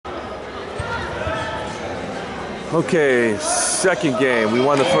Okay, second game. We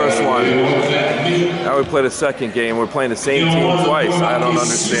won the first one. Now we play the second game. We're playing the same team twice. I don't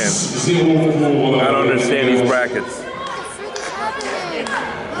understand. I don't understand these brackets.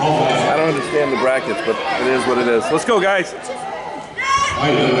 I don't understand the brackets, but it is what it is. Let's go, guys.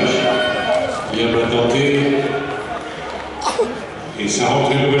 Et ça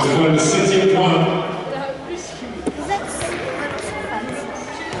rentre une nouvelle fois le 7e point.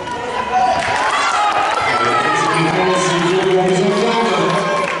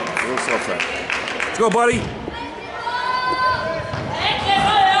 Let's go, buddy.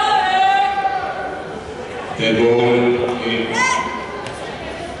 Dead ball.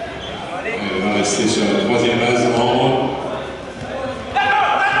 Elle va rester sur la troisième base en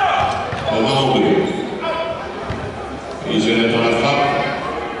 22. Et Jonathan la frappe.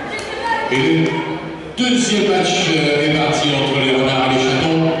 Et le deuxième match est parti entre les renards et les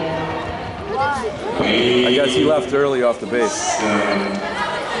chatons. I guess he left early off the base.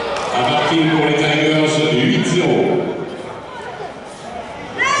 A marqué pour les Tigers 8-0.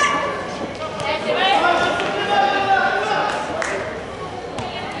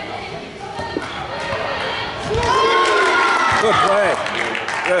 Good play.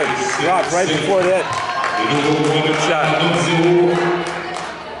 Good. Drop right before that. Good shot.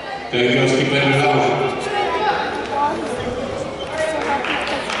 Tigers qui prennent le large.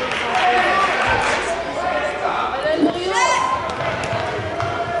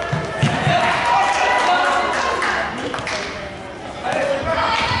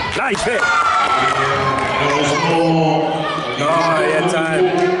 Nice hit. Malheureusement, il y a time.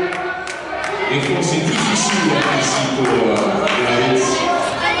 Des fois, c'est difficile ici pour les Rabbits.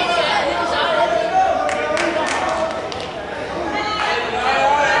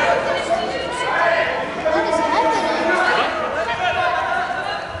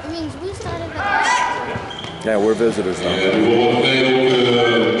 Yeah, we're visitors now. Nouveau retrait,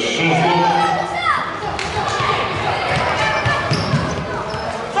 donc changement.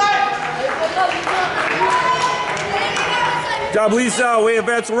 Job, Lisa. We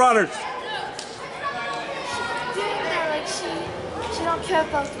advance runners. She don't care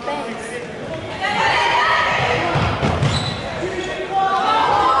about the banks.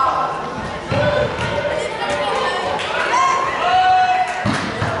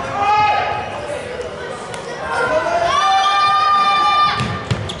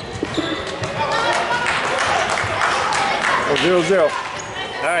 Oh, 0-0.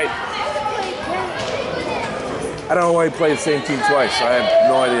 All right. I don't know why he played the same team twice. I have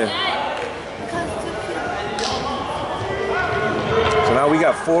no idea. So now we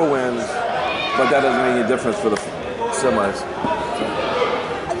got 4 wins, but that doesn't make any difference for the semis.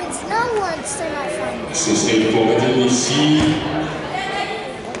 I mean, it's not one semi-final. C'est pour Vadim ici.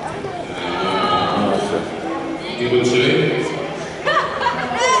 Et retiré.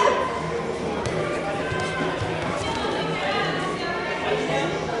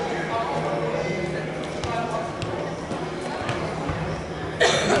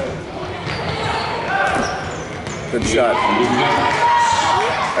 Good shot.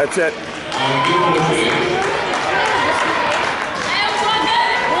 That's it.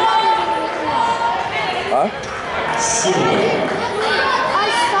 Huh?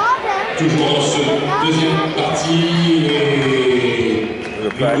 Toujours dans ce deuxième partie et le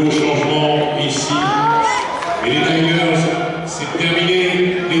gros changement ici. Et les Tigers, c'est terminé.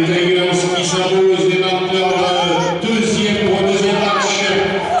 Les Tigers qui s'imposent et maintenant leur deuxième match.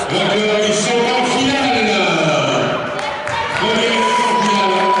 Vainqueurs, ils sont en finale. Premier en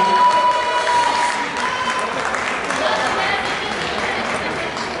finale.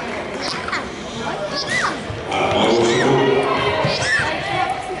 Voilà, bravo, c'est beau.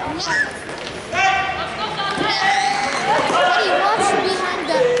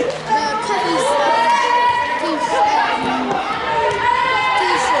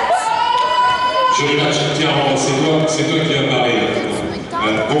 Joli match, tiens, c'est toi qui as parlé.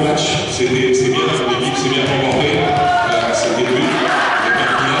 Bon match, c'est bien, l'équipe s'est bien comportée, c'était le but, le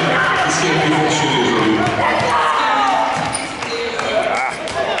quart final. Qu'est-ce qui a pu fonctionner aujourd'hui?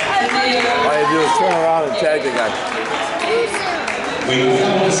 All you do is turn around and tag the guy. Oui,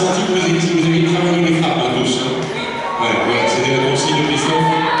 on a senti que vous avez travaillé les frappes, hein, tous. Ouais, voilà, c'était la consigne de Christophe,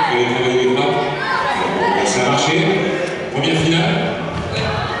 vous avez travaillé les frappes. Bon, ça a marché. Première finale.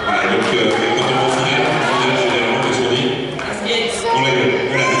 Voilà, donc quand on va en finale, généralement, qu'est-ce qu'on dit? On la gagne.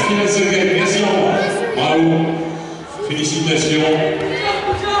 Voilà, la finale se gagne. Merci, Laurent. Bravo. Félicitations.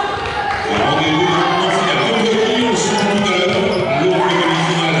 Rendez-vous en finale. Comme vous avez dit, on se retrouve tout à l'heure. L'autre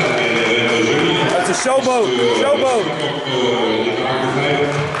demi-finale, elle va être jolie. That's a showboat. Showboat.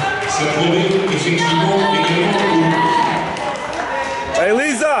 Ça pourrait effectivement également. Hey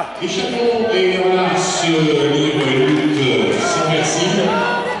Lisa! Les chatons et on a sur livre lutte sans merci.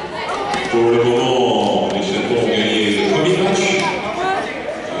 Pour le moment, les chatons ont gagné le premier match.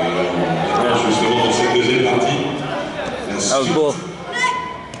 Maintenant, justement, dans cette deuxième partie, la suite. That was cool.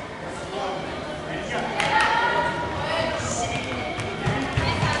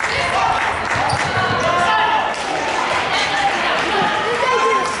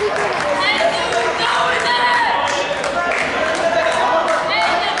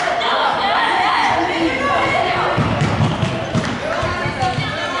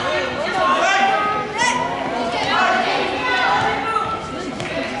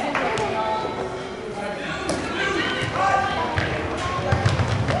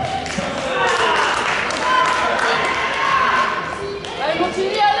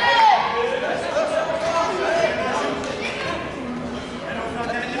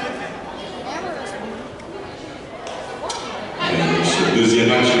 Deuxième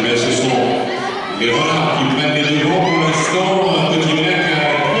match, mais ce sont les Renards qui prennent les devants pour l'instant. Un petit break à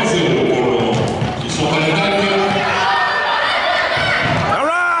 3-0 pour le moment. Ils sont à l'attaque. All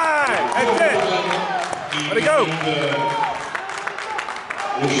right! That's it! Let it go!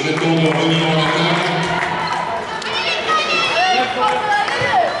 Au chaton de revenir en attaque.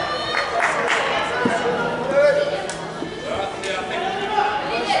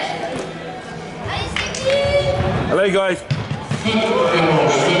 Allez, guys! Fin de la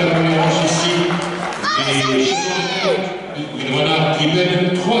première manche ici. Les Renards qui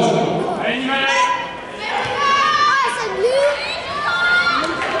mènent 3-0.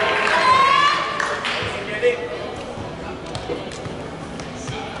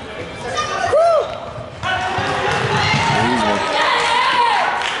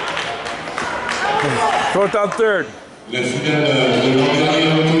 Fourth down, third. La finale de l'an dernier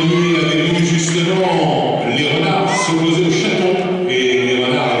à Montpellier avait vu justement les Renards s'opposer aux chatons et les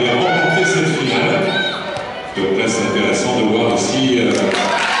Renards avaient remporté cette finale. Donc là c'est intéressant de voir ici.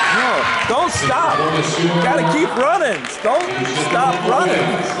 No, don't stop. You gotta keep running. Don't stop running.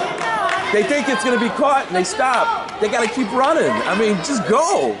 They think it's gonna be caught and they stop. They gotta keep running. I mean, just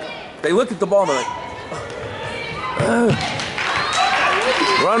go. They look at the ball and they're like,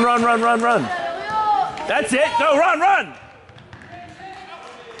 run, run, run, run, run. That's it. Go, run, run.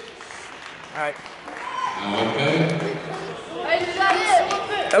 All right.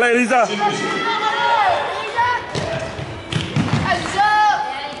 Allez, Lisa.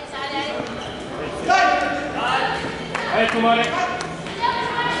 Allez, tout le monde.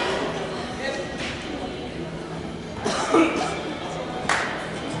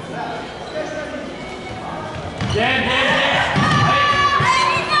 Bien, bien, bien.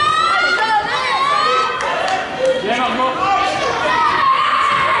 Bien, Margot.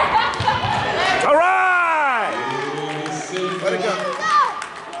 All right. Let it go.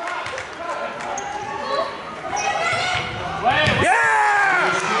 Yeah!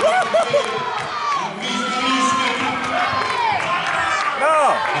 No,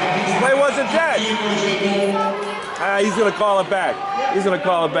 play wasn't dead. He's gonna call it back. He's gonna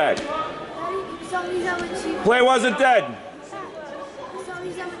call it back. Play wasn't dead.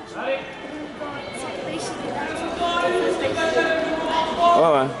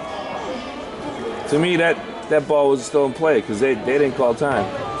 Well, to me, that ball was still in play because they didn't call time.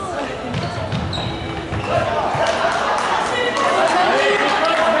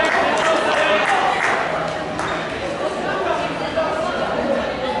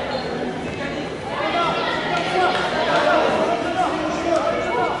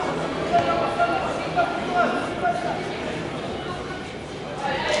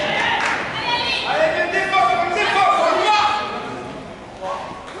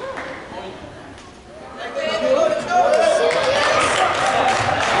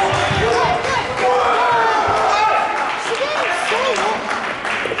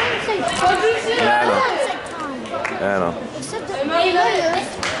 I know. Except that Mario.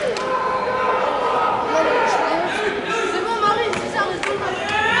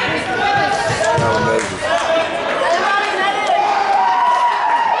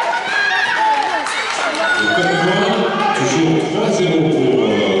 Toujours 3-0 pour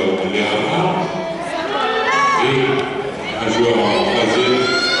les Renards. Et un joueur en troisième,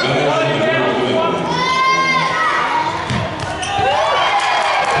 un joueur en première.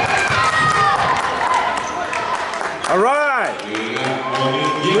 All right.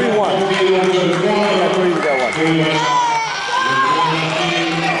 3-1. Yeah, 3, we got one.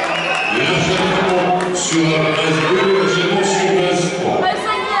 L'enchaînement sur la base 2, l'enchaînement sur la base 3.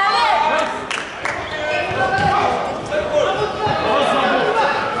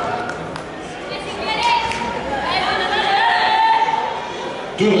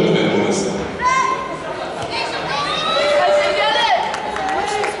 2 retraits pour l'instant.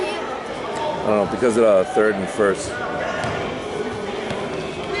 I don't know, because of the third and first.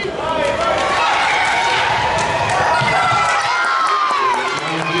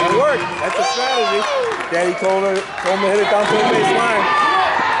 That worked. That's a strategy. Daddy told him to hit it down to the baseline.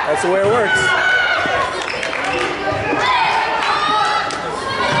 That's the way it works.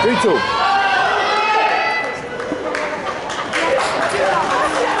 3-2.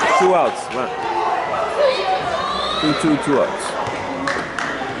 2 outs. Right. 2-2, 2 outs.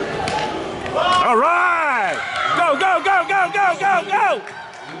 All right! Go, go, go, go, go, go, go!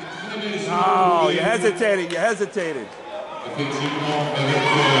 Oh, you hesitated, you hesitated.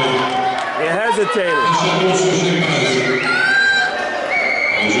 You hesitated.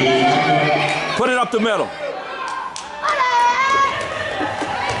 Put it up the middle.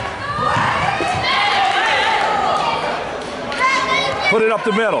 Put it up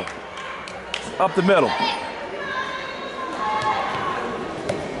the middle. Up the middle.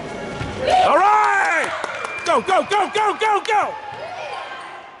 All right! Go, go, go, go, go, go!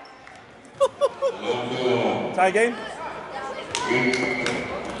 Tie game?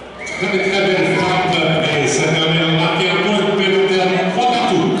 Très belle frappe et ça permet de marquer un point supplémentaire de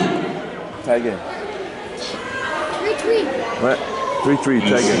 3-2. Tie game. 3-3. Ouais, 3-3,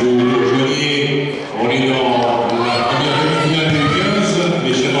 tie game. On est dans la première demi-finale du 15,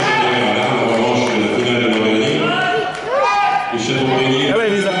 les Châteaux Bélier, là, en revanche, la finale de l'Auvergne. Les Châteaux Bélier. Allez,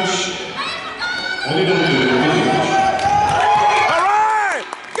 Lisa. On est dans le deuxième match. All right!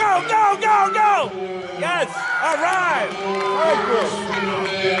 Go, go, go, go! Yes! All right! Very good.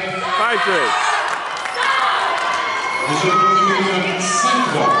 5-3. Les Châteaux Bélier,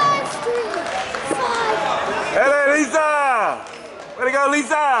 5-3. Allez, Lisa! Way to go,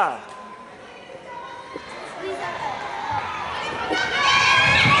 Lisa!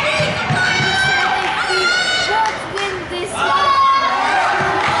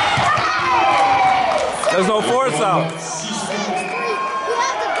 There's no force out. We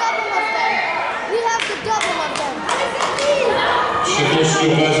have the double of them. We have the double of them. Château sur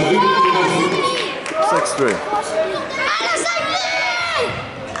base 6-3.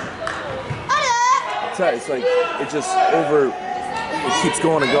 It's like, it just over, it keeps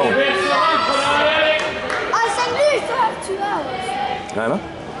going and going. I said you still have 2 hours. I know.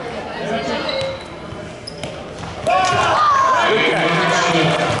 Good catch.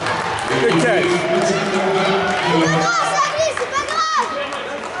 Good catch. C'est pas grave.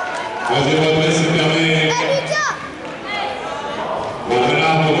 Troisième reprise se permet. Voilà,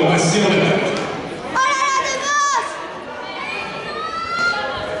 pour repasser en attaque. Oh là là, défense.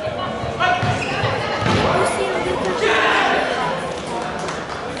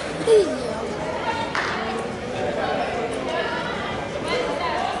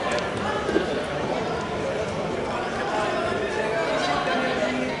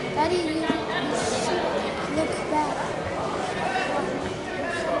 Daddy, you should look back.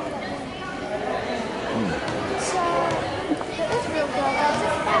 So, the Israel girl got it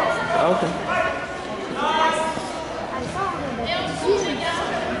fast. Okay. I saw her, but she didn't.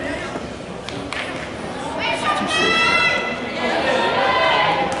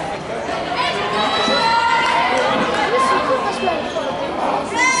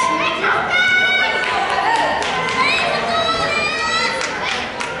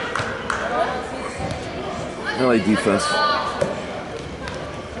 I like defense.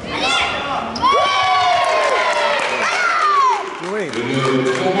 Wait. Le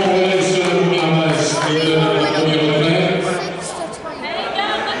très bon relais sur la première base, qui donne le premier retrait.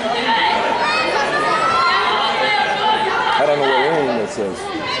 I don't know what inning that says.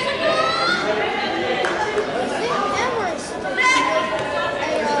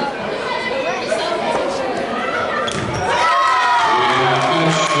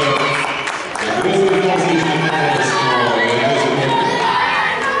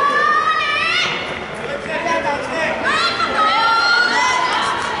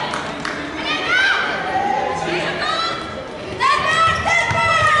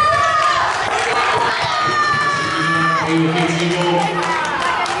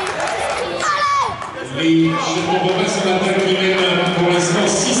 Les Châteaux repassent en attaque qui mène pour l'instant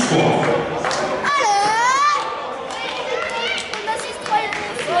 6-3.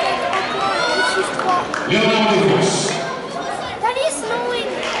 Léonard défense. That is snowing.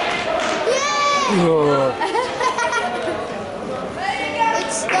 Yeah!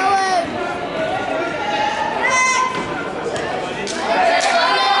 It's snowing.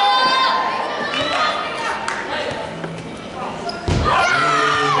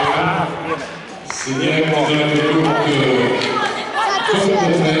 C'est direct dans un peu pour que If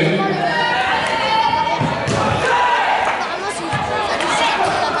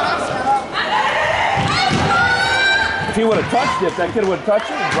he would have touched it, if that kid would have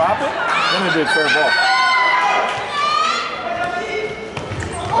touched it and dropped it, then it'd be a fair ball.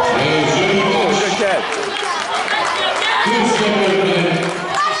 Oh, good catch.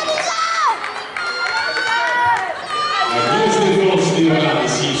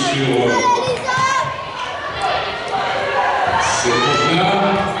 Ici sur ces poches-là.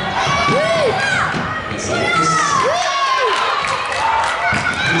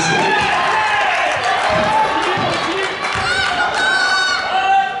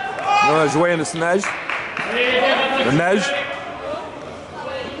 On va jouer dans la neige. La neige.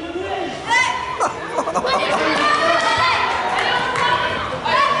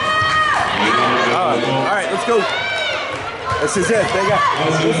 All right, let's go. This is it.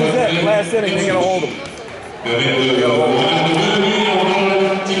 This is it. Last inning. They gotta hold them.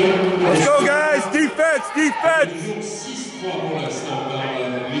 Let's go, guys. Defense. Defense. If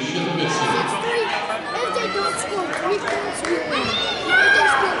they don't score 3 points, we win. If they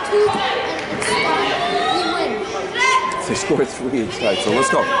score 2 and it's tied, we win. They scored 3 it's tied. So let's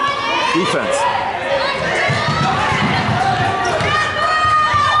go. Defense.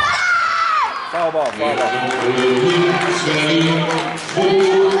 Foul ball. Foul ball.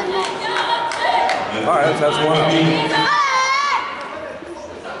 All right, that's one out.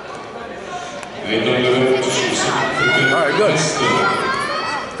 All right, good.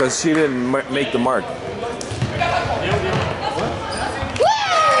 Because she didn't make the mark. All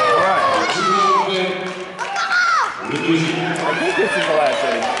right. I think this is the last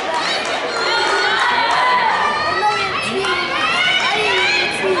inning.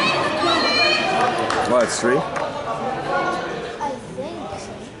 What, it's 3? I think.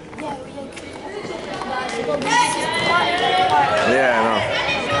 Yeah, I know.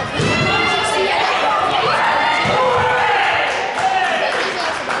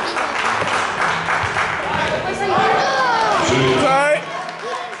 It's all right.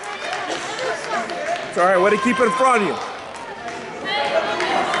 It's all right. Way to keep it in front of you.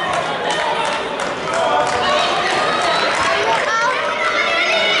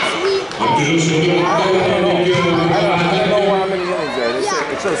 I don't know how many innings there.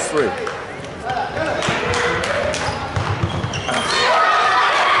 It shows 3.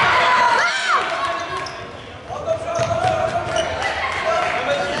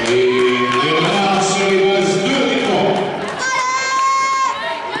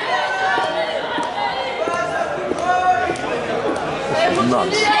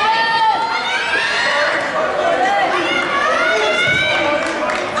 Nuts.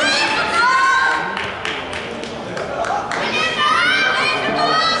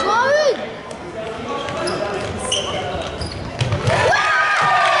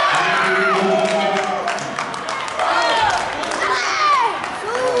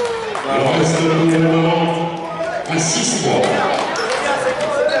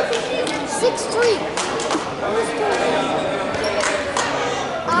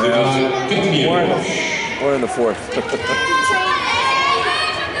 We're in the 4th. Et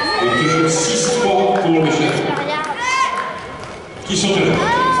toujours 6-3 pour les chefs. Qui sont là?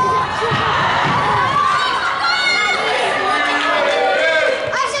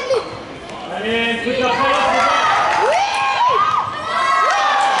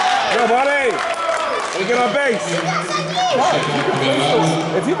 Yo, buddy! Gotta get on base.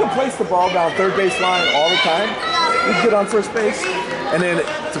 If you can place the ball down third base line all the time, you can get on first base. And then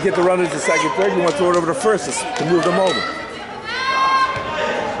to get the runners to second, third, you want to throw it over to first to move them over.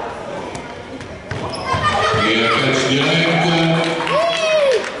 Et la catch directe.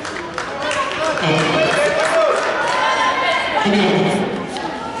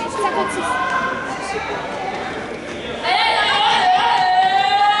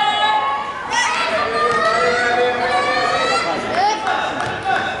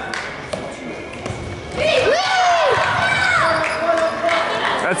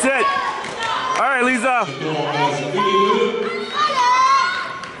 That's it. All right, Lisa.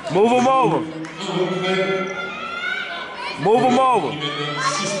 Move them over. Move them over.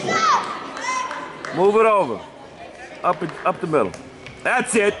 Move it over. Up the middle.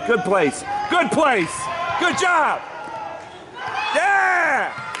 That's it. Good place. Good place. Good job.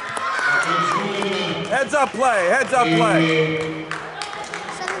 Yeah. Heads up play. Heads up play.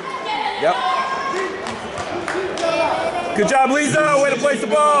 Yep. Good job, Lisa. Way to place the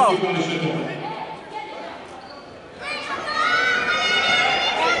ball. 4 more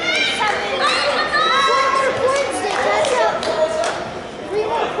points, they catch up. 3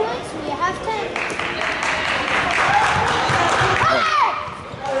 more points, we have 10.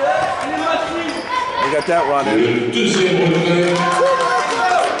 got that run in. Le deuxième retrait.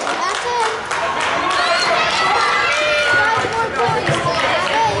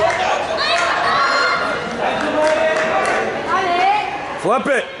 Flip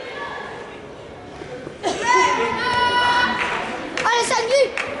it.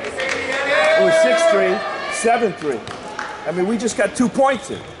 It was 6-3, 7-3. I mean, we just got 2 points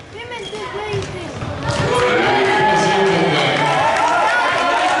in.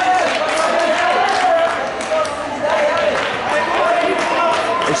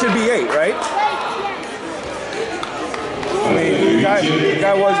 It should be 8, right? I mean, the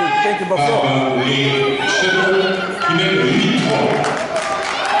guy wasn't thinking before. Les Shadows qui mènent 8-3.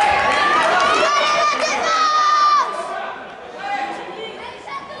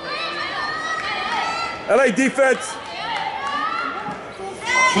 LA defense.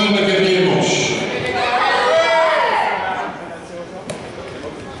 Fin de la quatrième manche.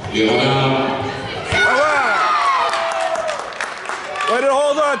 Et on a All right. Way to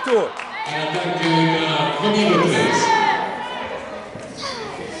hold on to it. à l'attaque un premier retrait.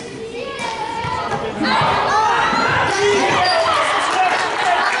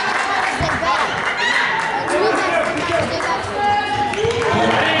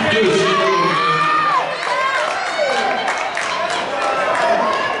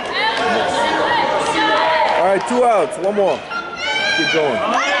 All right, 2 outs, 1 more. Keep going.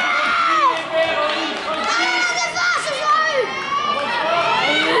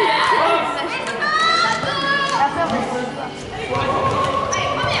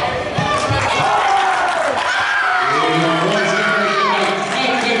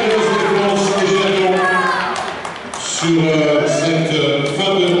 Sur cette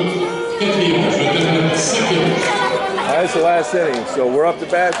fin de quatrième manche, je termine la cinquième manche. That's the last inning, so we're up to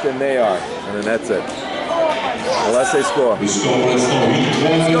bat, then they are, and then that's it. Unless they score. Le score pour l'instant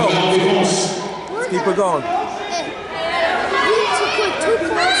 8-3 go. en défense. Let's keep it going. We need to put 2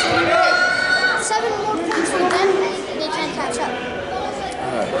 points and 7 more points for them, and they can't catch up.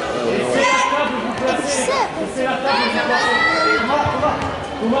 Except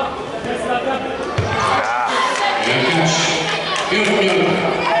Et un catch. Et un premier retrait.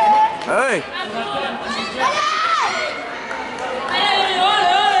 Hey.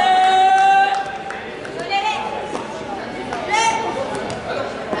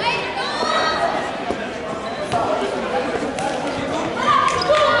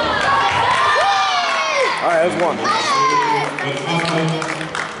 All right, that's 1.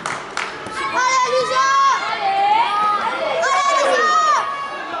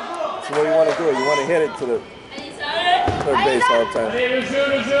 So what do you want to do? You want to hit it to the third base all the time. Allez, le jeu,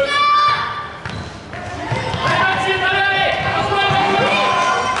 le jeu. Allez, Maxime, allez.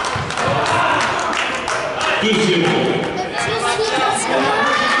 Deuxième retrait.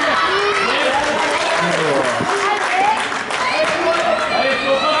 Allez,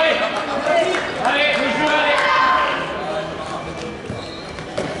 faut travailler. Allez, le jeu, allez.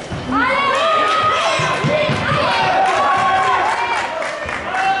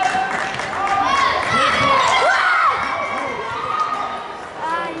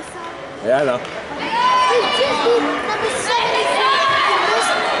 Yeah, I know.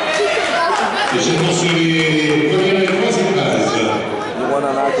 Et j'attends sur les premières et troisième bases. You want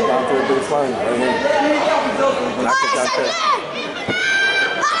to knock it down to a base line right here. Knock it down there.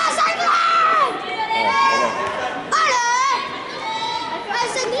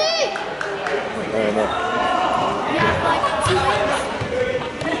 I know.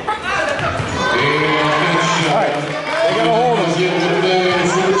 Et un catch. They got a hold of him. Troisième retrait.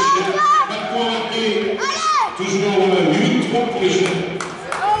 Pas de point marqué. Toujours 8-3 pour les Shadows.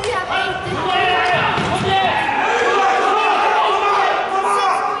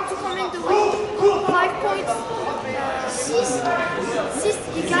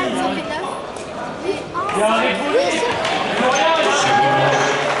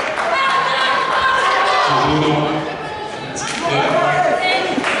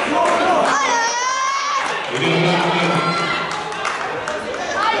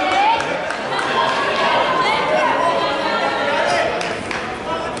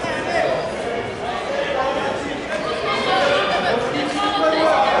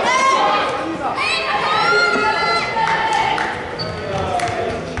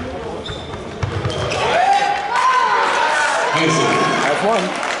 That's 1.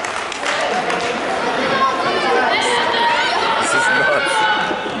 This is nuts.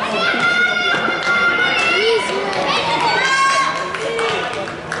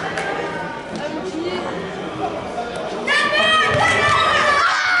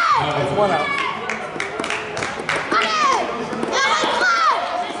 That's 1 out.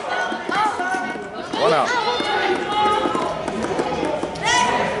 One out.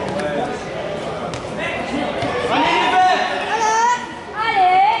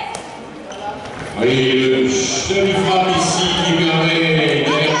 Allez, le demi-frappe ici qui permet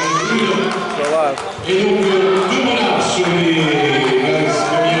derrière le et donc deux monarques sur les bases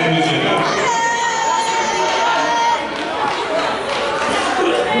première et deuxième.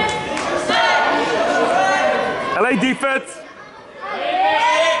 LA defense.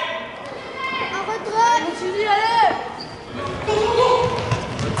 En retrait. Continue, allez.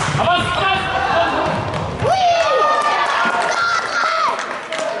 Oui.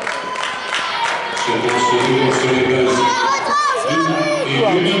 Sur les bases 2 et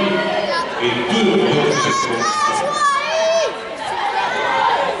demi et 2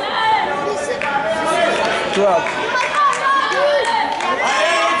 Twelve.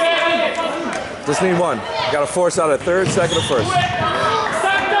 Just need one. Got to force out a third, second, or first.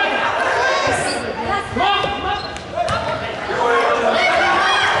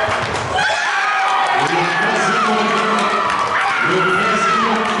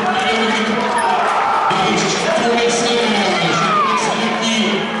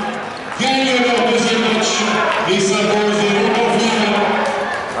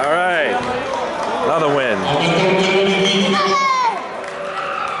 All right. Another win.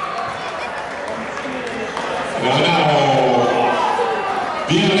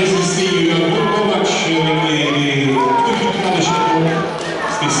 Bien résisté, il y a eu un bon match avec les deux victoires de Chicago.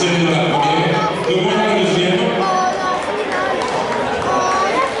 C'était serré dans la première.